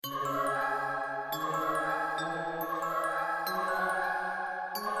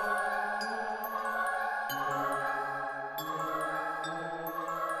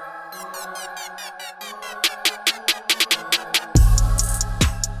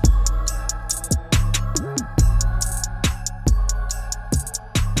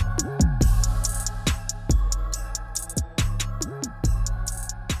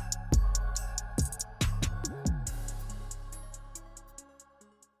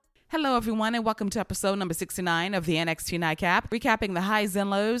Hello, everyone, and welcome to episode number 69 of the NXT Nightcap, recapping the highs and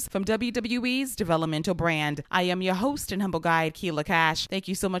lows from WWE's developmental brand. I am your host and humble guide, Keela Cash. Thank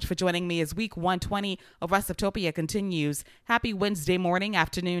you so much for joining me as week 120 of WrestleTopia continues. Happy Wednesday morning,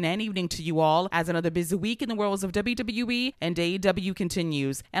 afternoon, and evening to you all as another busy week in the worlds of WWE and AEW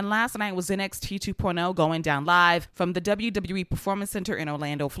continues. And last night was NXT 2.0 going down live from the WWE Performance Center in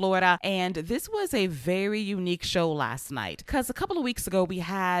Orlando, Florida. And this was a very unique show last night because a couple of weeks ago we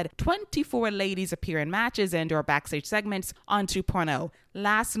had 24 ladies appear in matches and or backstage segments on 2.0.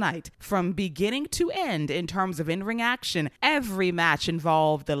 Last night, from beginning to end in terms of in-ring action, every match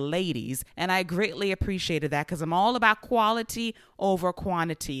involved the ladies, and I greatly appreciated that because I'm all about quality over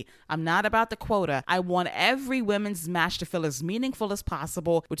quantity. I'm not about the quota. I want every women's match to feel as meaningful as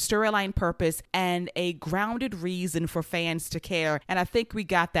possible with storyline purpose and a grounded reason for fans to care, and I think we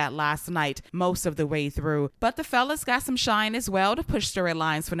got that last night most of the way through. But the fellas got some shine as well to push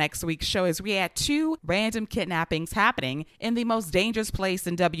storylines for next week's show as we had two random kidnappings happening in the most dangerous place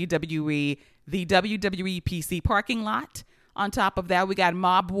in WWE, the WWE PC parking lot. On top of that, we got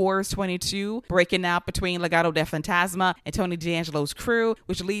Mob Wars 22 breaking out between Legado del Fantasma and Tony D'Angelo's crew,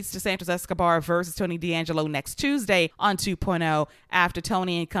 which leads to Santos Escobar versus Tony D'Angelo next Tuesday on 2.0 after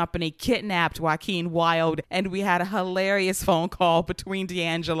Tony and company kidnapped Joaquin Wilde. And we had a hilarious phone call between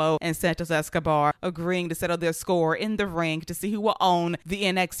D'Angelo and Santos Escobar agreeing to settle their score in the ring to see who will own the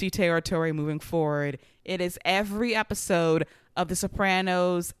NXT territory moving forward. It is every episode of The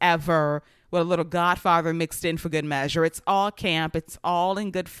Sopranos ever, with a little Godfather mixed in for good measure. It's all camp, it's all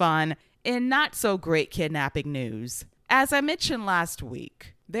in good fun, and not so great kidnapping news. As I mentioned last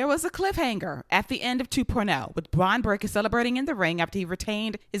week, there was a cliffhanger at the end of 2.0, with Braun Breaker celebrating in the ring after he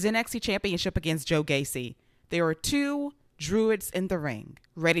retained his NXT championship against Joe Gacy. There were two druids in the ring,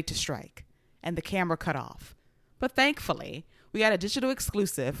 ready to strike, and the camera cut off. But thankfully, we got a digital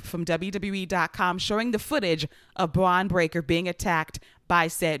exclusive from WWE.com showing the footage of Braun Breaker being attacked by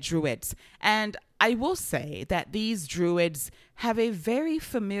said druids. And I will say that these druids have a very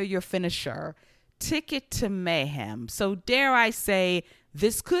familiar finisher, Ticket to Mayhem. So dare I say,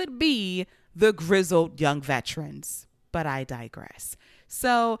 this could be the grizzled young veterans. But I digress.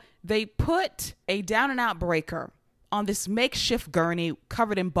 So they put a down-and-out breaker on this makeshift gurney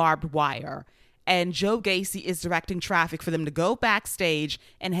covered in barbed wire. And Joe Gacy is directing traffic for them to go backstage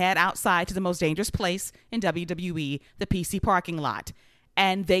and head outside to the most dangerous place in WWE, the PC parking lot.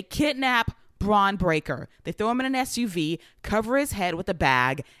 And they kidnap Braun Breaker. They throw him in an SUV, cover his head with a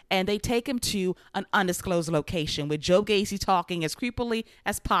bag, and they take him to an undisclosed location with Joe Gacy talking as creepily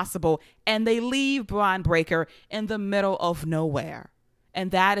as possible. And they leave Braun Breaker in the middle of nowhere.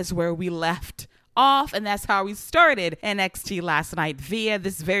 And that is where we left off, and that's how we started NXT last night via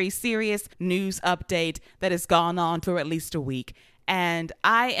this very serious news update that has gone on for at least a week. And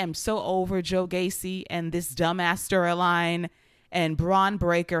I am so over Joe Gacy and this dumbass storyline, and Braun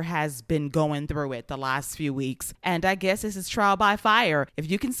Breaker has been going through it the last few weeks. And I guess this is trial by fire. If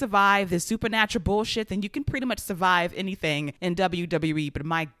you can survive this supernatural bullshit, then you can pretty much survive anything in WWE. But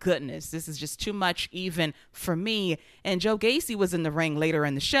my goodness, this is just too much even for me. And Joe Gacy was in the ring later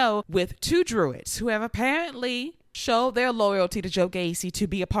in the show with two druids who have apparently showed their loyalty to Joe Gacy to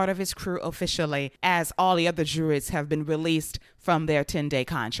be a part of his crew officially, as all the other druids have been released from their 10-day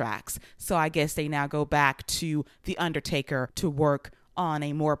contracts. So I guess they now go back to The Undertaker to work on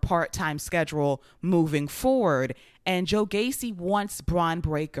a more part-time schedule moving forward. And Joe Gacy wants Braun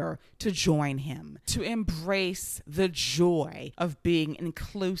Breaker to join him, to embrace the joy of being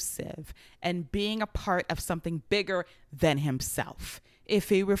inclusive and being a part of something bigger than himself. If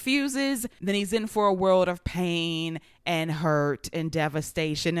he refuses, then he's in for a world of pain and hurt and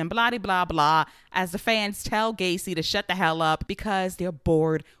devastation and blah, blah, blah, as the fans tell Gacy to shut the hell up because they're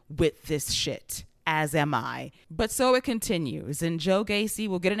bored with this shit. As am I. But so it continues, and Joe Gacy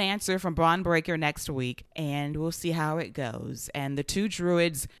will get an answer from Braun Breaker next week, and we'll see how it goes. And the two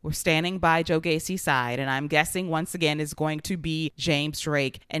druids were standing by Joe Gacy's side, and I'm guessing once again is going to be James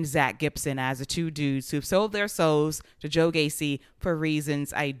Drake and Zach Gibson as the two dudes who've sold their souls to Joe Gacy for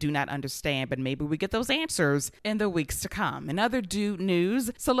reasons I do not understand, but maybe we get those answers in the weeks to come. In other dude news,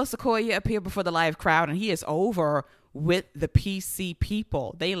 Solo Sikoa appeared before the live crowd, and he is over with the PC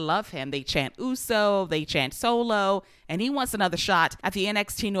people. They love him. They chant Uso, they chant Solo, and he wants another shot at the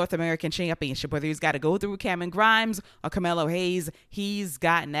NXT North American Championship. Whether he's got to go through Cameron Grimes or Carmelo Hayes, he's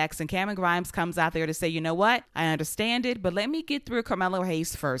got next. And Cameron Grimes comes out there to say, you know what? I understand it, but let me get through Carmelo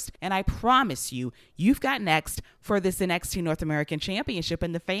Hayes first. And I promise you, you've got next for this NXT North American Championship.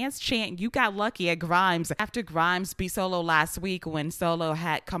 And the fans chant, you got lucky at Grimes after Grimes beat Solo last week when Solo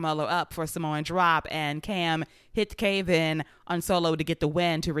had Carmelo up for Samoan drop, and Cam hit the cave-in on Solo to get the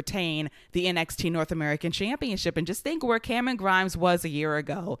win to retain the NXT North American Championship. And just think where Cameron Grimes was a year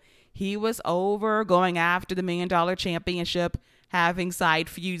ago. He was over going after the $1 Million Championship, having side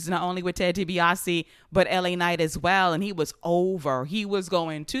feuds not only with Ted DiBiase, but LA Knight as well. And he was over. He was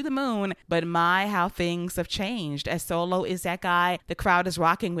going to the moon. But my, how things have changed, as Solo is that guy the crowd is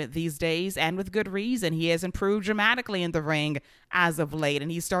rocking with these days, and with good reason. He has improved dramatically in the ring as of late,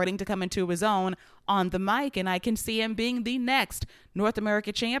 and he's starting to come into his own on the mic, and I can see him being the next North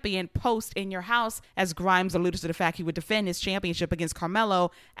American champion post In Your House, as Grimes alluded to the fact he would defend his championship against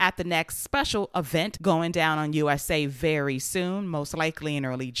Carmelo at the next special event going down on USA very soon, most likely in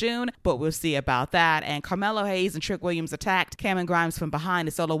early June, but we'll see about that. And Carmelo Hayes and Trick Williams attacked Cameron Grimes from behind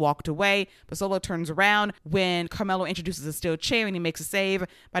as Solo walked away, but Solo turns around when Carmelo introduces a steel chair, and he makes a save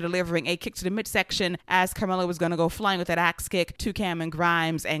by delivering a kick to the midsection as Carmelo was going to go flying with that axe kick to Cameron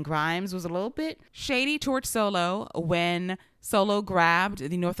Grimes, and Grimes was a little bit shady towards Solo when Solo grabbed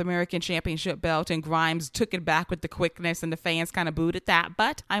the North American Championship belt, and Grimes took it back with the quickness, and the fans kind of booed at that.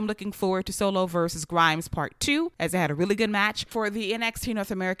 But I'm looking forward to Solo versus Grimes Part 2, as they had a really good match for the NXT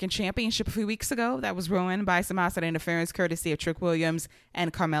North American Championship a few weeks ago that was ruined by some outside interference courtesy of Trick Williams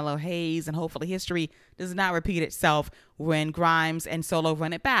and Carmelo Hayes, and hopefully history does not repeat itself when Grimes and Solo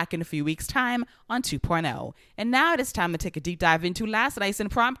run it back in a few weeks' time on 2.0. And now it is time to take a deep dive into last night's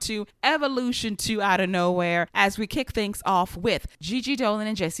impromptu Evolution 2 out of nowhere, as we kick things off with Gigi Dolan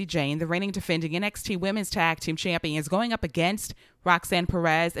and Jessie Jane, the reigning defending NXT Women's Tag Team Champions, going up against Roxanne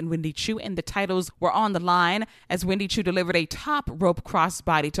Perez and Wendy Choo, and the titles were on the line as Wendy Choo delivered a top rope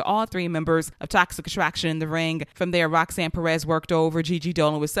crossbody to all three members of Toxic Attraction in the ring. From there, Roxanne Perez worked over Gigi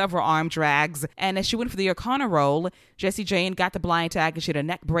Dolan with several arm drags, and as she went for the O'Connor roll, Jessie Jane got the blind tag and she had a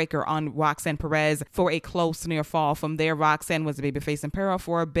neck breaker on Roxanne Perez for a close near fall. From there, Roxanne was a babyface in peril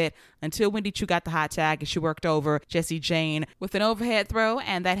for a bit until Wendy Choo got the hot tag and she worked over Jessie Jane with an overhead throw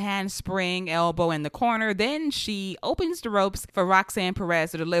and that handspring elbow in the corner. Then she opens the ropes for Roxanne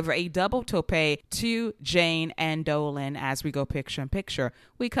Perez to deliver a double tope to Jane and Dolan. As we go picture in picture,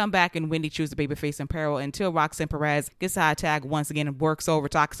 we come back and Wendy Choo's the babyface in peril until Roxanne Perez gets a hot tag once again and works over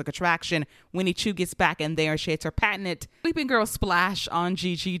Toxic Attraction. Wendy Choo gets back in there and she hits her patented Sleeping Girl splash on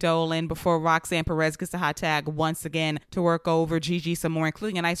Gigi Dolan before Roxanne Perez gets a hot tag once again to work over Gigi some more,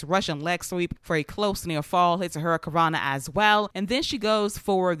 including a nice Russian leg sweep for a close near fall, hits a hurricanrana as well, and then she goes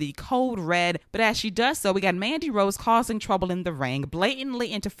for the Code Red, but as she does so, we got Mandy Rose causing trouble in the ring, blatantly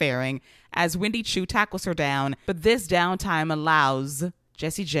interfering as Wendy Choo tackles her down, but this downtime allows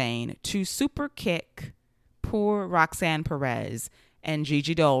Jessie Jane to super kick poor Roxanne Perez, and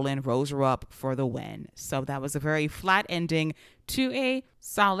Gigi Dolan rose her up for the win. So that was a very flat ending to a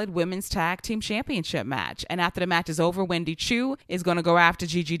solid women's tag team championship match. And after the match is over, Wendy Choo is going to go after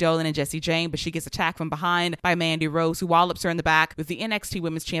Gigi Dolan and Jessie Jane, but she gets attacked from behind by Mandy Rose, who wallops her in the back with the NXT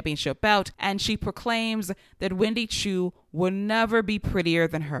Women's Championship belt, and she proclaims that Wendy Choo will never be prettier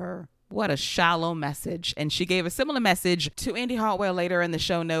than her. What a shallow message. And she gave a similar message to Indy Hartwell later in the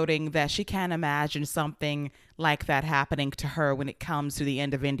show, noting that she can't imagine something like that happening to her when it comes to the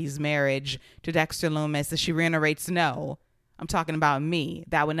end of Indy's marriage to Dexter Lumis, as she reiterates, no, I'm talking about me.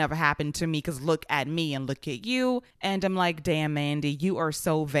 That would never happen to me, because look at me and look at you. And I'm like, damn, Mandy, you are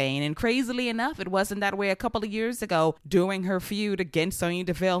so vain. And crazily enough, it wasn't that way a couple of years ago during her feud against Sonya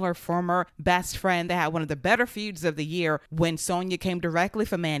Deville, her former best friend. They had one of the better feuds of the year when Sonya came directly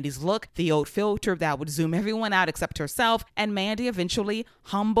for Mandy's look, the old filter that would zoom everyone out except herself. And Mandy eventually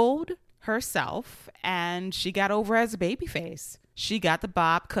humbled herself and she got over as a babyface. She got the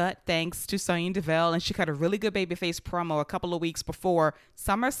bob cut thanks to Sonya Deville, and she cut a really good babyface promo a couple of weeks before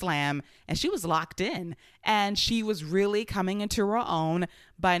SummerSlam, and she was locked in. And she was really coming into her own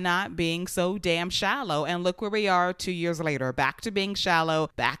by not being so damn shallow. And look where we are 2 years later, back to being shallow,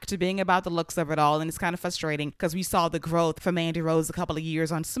 back to being about the looks of it all. And it's kind of frustrating because we saw the growth from Mandy Rose a couple of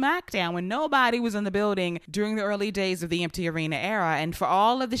years on SmackDown when nobody was in the building during the early days of the Empty Arena era. And for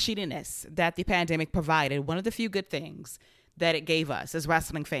all of the shittiness that the pandemic provided, one of the few good things that it gave us as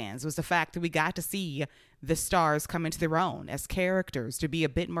wrestling fans was the fact that we got to see the stars come into their own as characters, to be a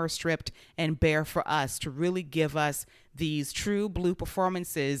bit more stripped and bare for us, to really give us these true blue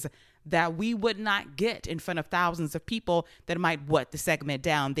performances that we would not get in front of thousands of people that might the segment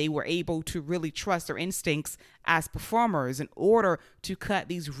down. They were able to really trust their instincts as performers in order to cut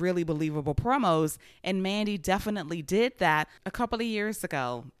these really believable promos. And Mandy definitely did that a couple of years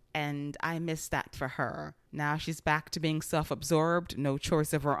ago. And I miss that for her. Now she's back to being self-absorbed, no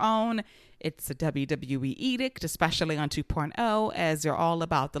choice of her own. It's a WWE edict, especially on 2.0, as they're all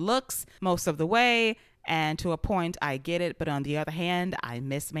about the looks most of the way. And to a point, I get it. But on the other hand, I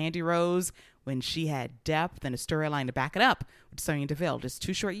miss Mandy Rose when she had depth and a storyline to back it up with Sonya Deville just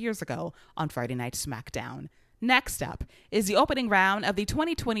 2 short years ago on Friday Night SmackDown. Next up is the opening round of the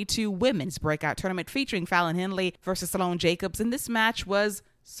 2022 Women's Breakout Tournament featuring Fallon Henley versus Sloane Jacobs, and this match was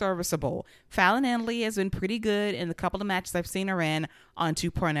serviceable. Fallon Henley has been pretty good in the couple of matches I've seen her in on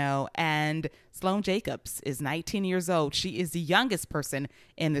 2.0, and Sloane Jacobs is 19 years old. She is the youngest person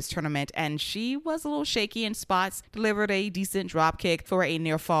in this tournament, and she was a little shaky in spots, delivered a decent drop kick for a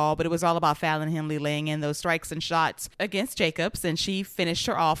near fall, but it was all about Fallon Henley laying in those strikes and shots against Jacobs, and she finished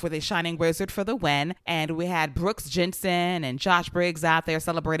her off with a Shining Wizard for the win. And we had Brooks Jensen and Josh Briggs out there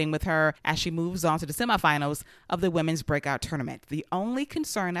celebrating with her as she moves on to the semifinals of the Women's Breakout Tournament. The only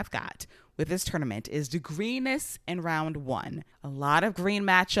concern I've got with this tournament is the greenness in round 1. A lot of green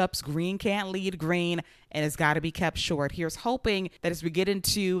matchups. Green can't lead green, and it's got to be kept short. Here's hoping that as we get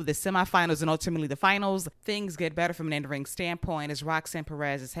into the semifinals and ultimately the finals, things get better from an in-ring standpoint, as Roxanne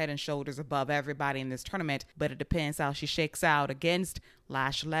Perez is head and shoulders above everybody in this tournament, but it depends how she shakes out against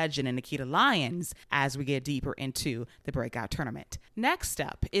Lash Legend and Nikita Lyons as we get deeper into the breakout tournament. Next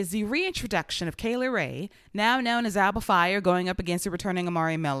up is the reintroduction of Kaylee Ray, now known as Alba Fire, going up against the returning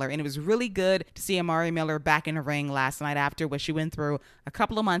Amari Miller, and it was really good to see Amari Miller back in the ring last night after what she went through a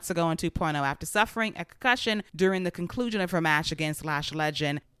couple of months ago on 2.0 after suffering a concussion during the conclusion of her match against Lash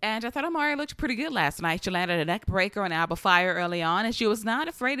Legend. And I thought Amari looked pretty good last night. She landed a neck breaker on Alba Fire early on, and she was not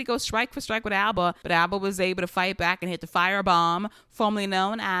afraid to go strike for strike with Alba, but Alba was able to fight back and hit the Fire Bomb, formerly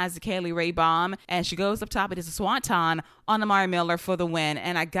known as the Kaylee Ray Bomb, and she goes up top and does a swanton on Amari Miller for the win.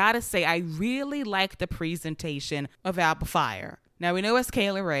 And I gotta say, I really like the presentation of Alba Fire. Now, we know it's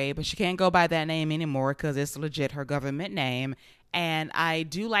Kaylee Ray, but she can't go by that name anymore because it's legit her government name. And I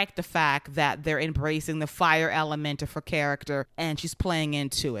do like the fact that they're embracing the fire element of her character, and she's playing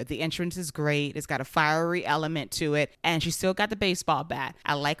into it. The entrance is great. It's got a fiery element to it, and she's still got the baseball bat.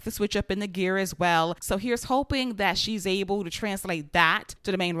 I like the switch up in the gear as well. So here's hoping that she's able to translate that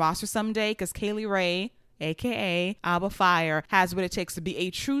to the main roster someday, because Kaylee Ray, aka Alba Fire, has what it takes to be a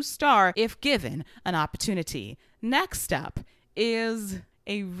true star if given an opportunity. Next up is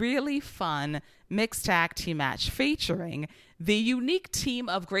a really fun mixed tag team match featuring the unique team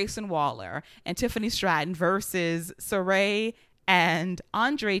of Grayson Waller and Tiffany Stratton versus Saray and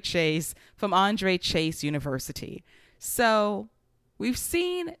Andre Chase from Andre Chase University. So we've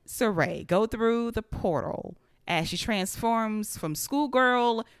seen Saray go through the portal as she transforms from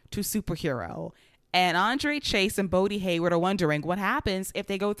schoolgirl to superhero. And Andre Chase and Bodie Hayward are wondering what happens if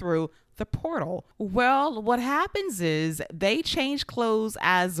they go through the portal. Well, what happens is they change clothes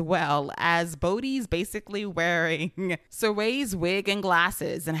as well, as Bodie's basically wearing Saray's wig and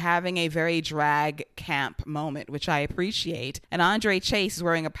glasses and having a very drag camp moment, which I appreciate. And Andre Chase is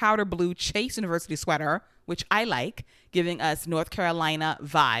wearing a powder blue Chase University sweater, which I like, giving us North Carolina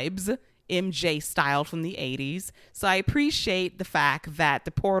vibes. MJ style from the 80s. So I appreciate the fact that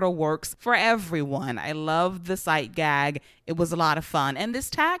the portal works for everyone. I love the sight gag. It was a lot of fun. And this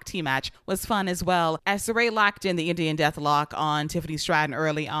tag team match was fun as well, as Saray locked in the Indian Deathlock on Tiffany Stratton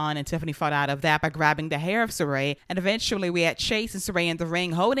early on, and Tiffany fought out of that by grabbing the hair of Saray. And eventually we had Chase and Saray in the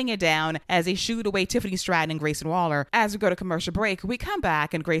ring holding it down as they shoot away Tiffany Stratton and Grayson Waller. As we go to commercial break, we come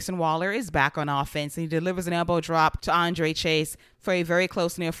back and Grayson Waller is back on offense, and he delivers an elbow drop to Andre Chase for a very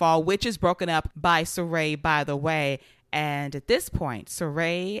close near fall, which is broken up by Saray, by the way. And at this point,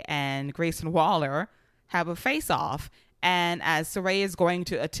 Saray and Grayson Waller have a face-off. And as Saray is going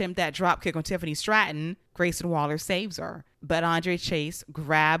to attempt that drop kick on Tiffany Stratton, Grayson Waller saves her. But Andre Chase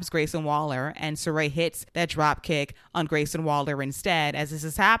grabs Grayson Waller, and Saray hits that drop kick on Grayson Waller instead. As this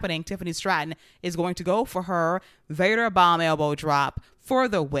is happening, Tiffany Stratton is going to go for her Vader Bomb elbow drop for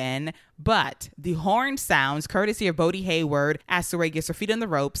the win, but the horn sounds courtesy of Bodie Hayward as Saray gets her feet on the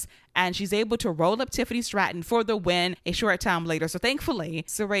ropes, and she's able to roll up Tiffany Stratton for the win a short time later. So thankfully,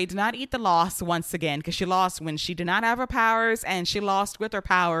 Saray did not eat the loss once again, because she lost when she did not have her powers, and she lost with her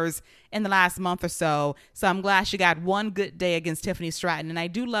powers in the last month or so. So I'm glad she got one good day against Tiffany Stratton, and I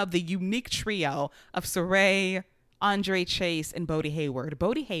do love the unique trio of Saray, Andre Chase, and Bodie Hayward.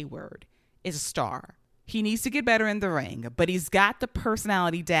 Bodie Hayward is a star. He needs to get better in the ring, but he's got the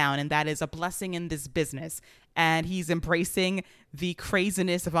personality down, and that is a blessing in this business. And he's embracing the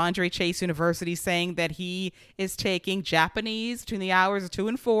craziness of Andre Chase University, saying that he is taking Japanese between the hours of 2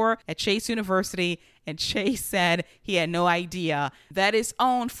 and 4 at Chase University. And Chase said he had no idea that his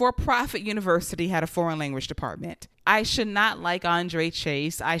own for-profit university had a foreign language department. I should not like Andre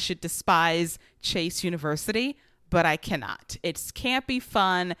Chase. I should despise Chase University, but I cannot. It's campy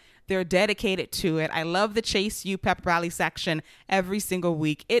fun. They're dedicated to it. I love the Chase U pep rally section every single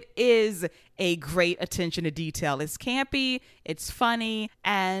week. It is a great attention to detail. It's campy, it's funny,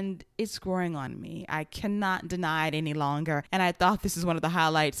 and it's growing on me. I cannot deny it any longer. And I thought this is one of the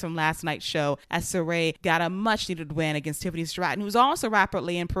highlights from last night's show as Sarray got a much needed win against Tiffany Stratton, who's also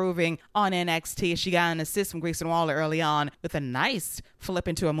rapidly improving on NXT. She got an assist from Grayson Waller early on with a nice flip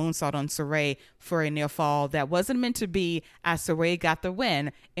into a moonsault on Sarray for a near fall that wasn't meant to be, as Sarray got the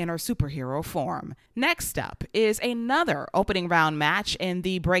win in her superhero form. Next up is another opening round match in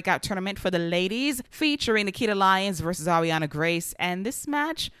the breakout tournament for the ladies, featuring Nikita Lyons versus Ariana Grace, and this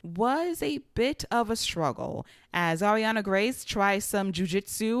match was a bit of a struggle as Ariana Grace tries some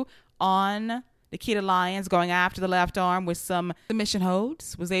jiu-jitsu on Nikita Lyons, going after the left arm with some submission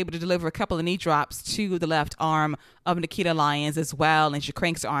holds, was able to deliver a couple of knee drops to the left arm of Nikita Lyons as well, and she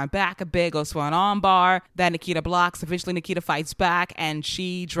cranks her arm back a bit, goes for an arm bar that Nikita blocks. Eventually Nikita fights back and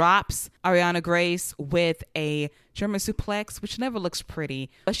she drops Ariana Grace with a German suplex, which never looks pretty,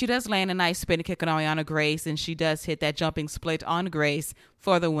 but she does land a nice spinning kick on Ariana Grace, and she does hit that jumping split on Grace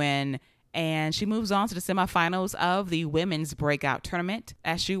for the win. And she moves on to the semifinals of the women's breakout tournament,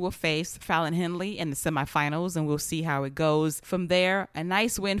 as she will face Fallon Henley in the semifinals, and we'll see how it goes from there. A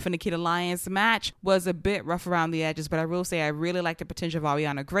nice win for Nikita Lyons. Match was a bit rough around the edges, but I will say I really like the potential of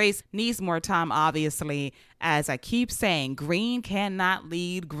Ariana Grace. Needs more time, obviously. As I keep saying, green cannot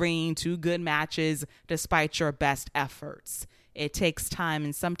lead green to good matches despite your best efforts. It takes time,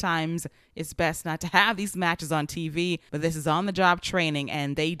 and sometimes it's best not to have these matches on TV, but this is on-the-job training,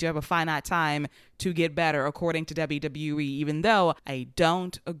 and they do have a finite time to get better, according to WWE, even though I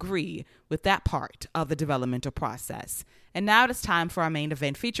don't agree with that part of the developmental process. And now it's time for our main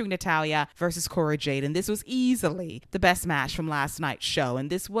event, featuring Natalya versus Cora Jade, and this was easily the best match from last night's show, and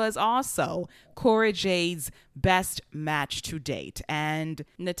this was also Cora Jade's best match to date, and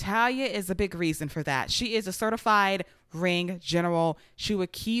Natalya is a big reason for that. She is a certified ring general. She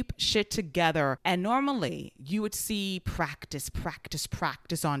would keep shit together, and normally you would see practice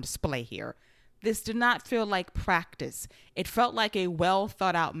on display here. This did not feel like practice. It felt like a well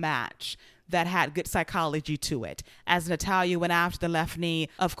thought out match that had good psychology to it, as Natalya went after the left knee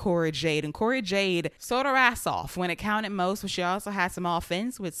of Cora Jade, and Cora Jade sold her ass off when it counted most, but she also had some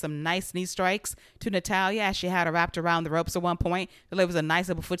offense with some nice knee strikes to Natalya, as she had her wrapped around the ropes at one point. Delivers a nice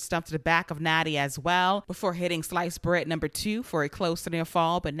little foot stomp to the back of Natty as well, before hitting sliced bread number 2 for a close to near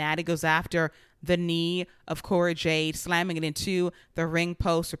fall, but Natty goes after the knee of Cora Jade, slamming it into the ring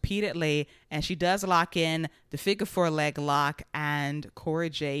post repeatedly, and she does lock in the figure 4 leg lock, and Cora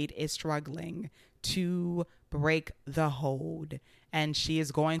Jade is struggling to break the hold, and she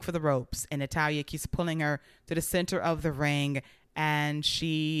is going for the ropes, and Natalya keeps pulling her to the center of the ring, and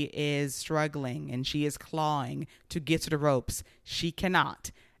she is struggling, and she is clawing to get to the ropes. She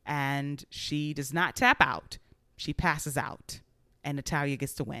cannot, and she does not tap out. She passes out, and Natalya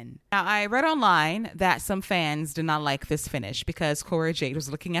gets to win. Now, I read online that some fans did not like this finish because Cora Jade was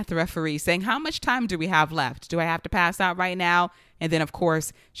looking at the referee saying, how much time do we have left? Do I have to pass out right now? And then, of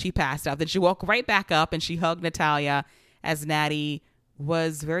course, she passed out. Then she woke right back up and she hugged Natalya, as Natty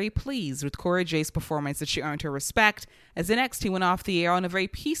was very pleased with Cora Jade's performance, that she earned her respect, as NXT went off the air on a very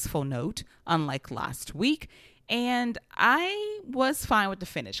peaceful note, unlike last week. And I was fine with the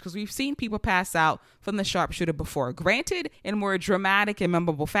finish because we've seen people pass out from the sharpshooter before. Granted, in more dramatic and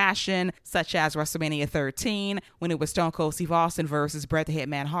memorable fashion, such as WrestleMania 13, when it was Stone Cold Steve Austin versus Bret the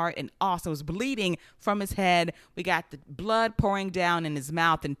Hitman Hart, and Austin was bleeding from his head. We got the blood pouring down in his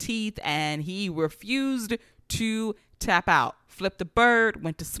mouth and teeth, and he refused to tap out. Flipped the bird,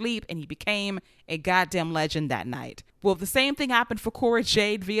 went to sleep, and he became a goddamn legend that night. Will the same thing happen for Cora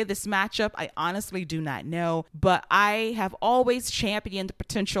Jade via this matchup? I honestly do not know, but I have always championed the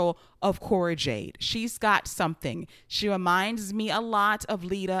potential of Cora Jade. She's got something. She reminds me a lot of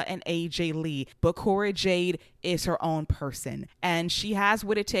Lita and AJ Lee, but Cora Jade is her own person, and she has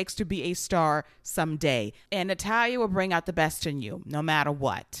what it takes to be a star someday. And Natalya will bring out the best in you, no matter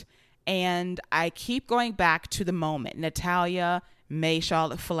what. And I keep going back to the moment Natalya made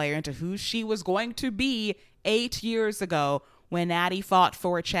Charlotte Flair into who she was going to be 8 years ago when Natty fought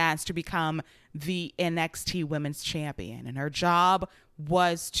for a chance to become the NXT Women's Champion. And her job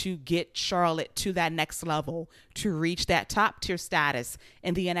was to get Charlotte to that next level, to reach that top tier status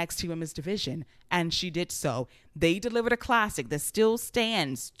in the NXT Women's division. And she did so. They delivered a classic that still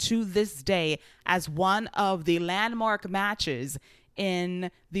stands to this day as one of the landmark matches in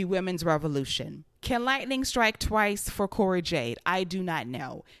the women's revolution. Can lightning strike twice for Cora Jade? I do not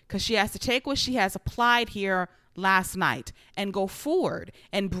know, because she has to take what she has applied here last night and go forward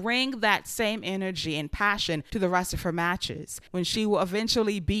and bring that same energy and passion to the rest of her matches, when she will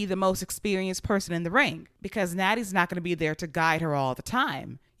eventually be the most experienced person in the ring, because Natty's not going to be there to guide her all the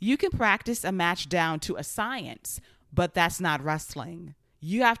time. You can practice a match down to a science, but that's not wrestling.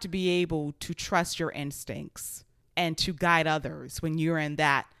 You have to be able to trust your instincts and to guide others when you're in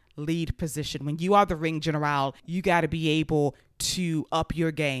that lead position. When you are the ring general, you got to be able to up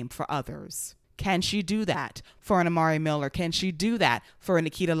your game for others. Can she do that for an Amari Miller? Can she do that for a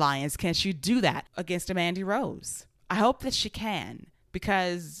Nikita Lyons? Can she do that against a Mandy Rose? I hope that she can,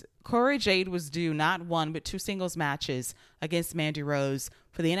 because Cora Jade was due not one but two singles matches against Mandy Rose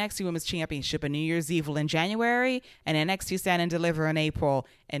for the NXT Women's Championship on New Year's Eve in January and NXT Stand and Deliver in April.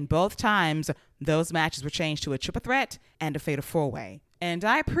 And both times, those matches were changed to a triple threat and a fatal four-way. And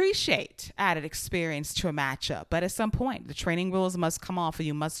I appreciate added experience to a matchup, but at some point, the training wheels must come off and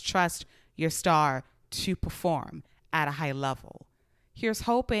you must trust your star to perform at a high level. Here's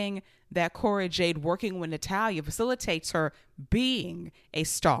hoping that Cora Jade working with Natalya facilitates her being a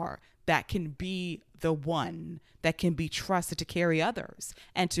star that can be the one that can be trusted to carry others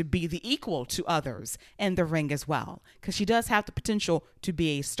and to be the equal to others in the ring as well. Because she does have the potential to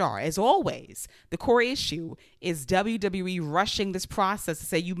be a star. As always, the core issue is WWE rushing this process to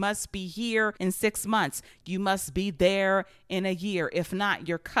say you must be here in 6 months. You must be there in a year. If not,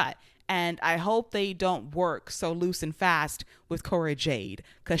 you're cut. And I hope they don't work so loose and fast with Cora Jade,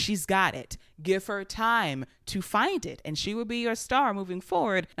 because she's got it. Give her time to find it, and she will be your star moving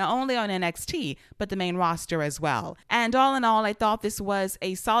forward, not only on NXT, but the main roster as well. And all in all, I thought this was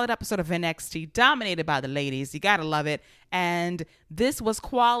a solid episode of NXT, dominated by the ladies. You gotta love it. And this was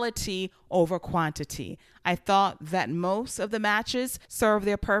quality over quantity. I thought that most of the matches serve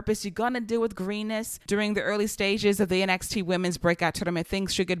their purpose. You're going to deal with greenness during the early stages of the NXT Women's Breakout Tournament.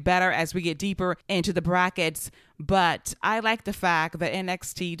 Things should get better as we get deeper into the brackets. But I like the fact that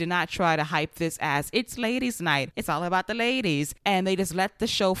NXT did not try to hype this as it's ladies' night. It's all about the ladies. And they just let the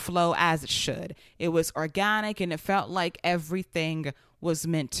show flow as it should. It was organic and it felt like everything was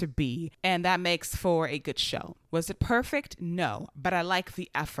meant to be. And that makes for a good show. Was it perfect? No. But I like the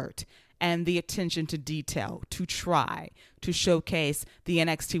effort and the attention to detail to try to showcase the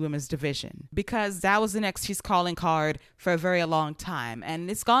NXT Women's Division, because that was NXT's calling card for a very long time.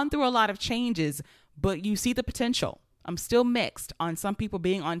 And it's gone through a lot of changes, but you see the potential. I'm still mixed on some people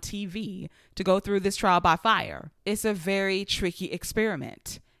being on TV to go through this trial by fire. It's a very tricky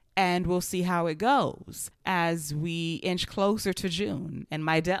experiment. And we'll see how it goes as we inch closer to June and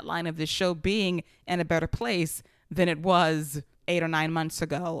my deadline of this show being in a better place than it was 8 or 9 months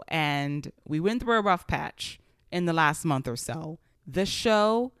ago. And we went through a rough patch in the last month or so. The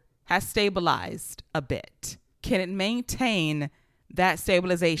show has stabilized a bit. Can it maintain that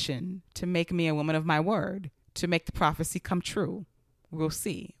stabilization to make me a woman of my word, to make the prophecy come true? We'll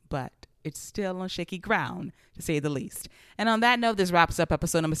see. But it's still on shaky ground, to say the least. And on that note, this wraps up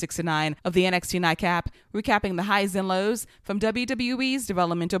episode number 69 of the NXT Nightcap, recapping the highs and lows from WWE's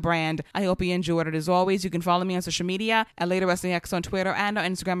developmental brand. I hope you enjoyed it. As always, you can follow me on social media at Later Wrestling X on Twitter and on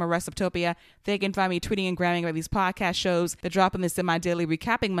Instagram at Wrestleptopia. They can find me tweeting and gramming about these podcast shows that drop in the semi-daily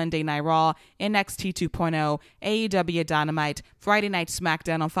recapping Monday Night Raw, NXT 2.0, AEW Dynamite, Friday Night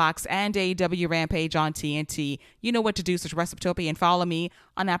SmackDown on Fox, and AEW Rampage on TNT. You know what to do, search Wrestleptopia and follow me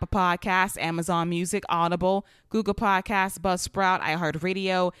on Apple Podcasts, Amazon Music, Audible, Google Podcasts, Buzzsprout,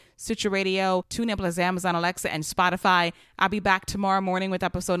 iHeartRadio, Stitcher Radio, TuneIn Plus, Amazon Alexa, and Spotify. I'll be back tomorrow morning with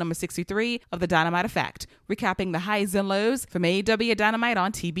episode number 63 of The Dynamite Effect, recapping the highs and lows from AEW Dynamite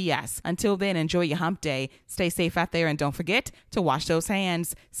on TBS. Until then, enjoy your hump day. Stay safe out there, and don't forget to wash those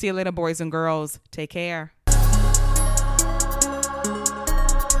hands. See you later, boys and girls. Take care.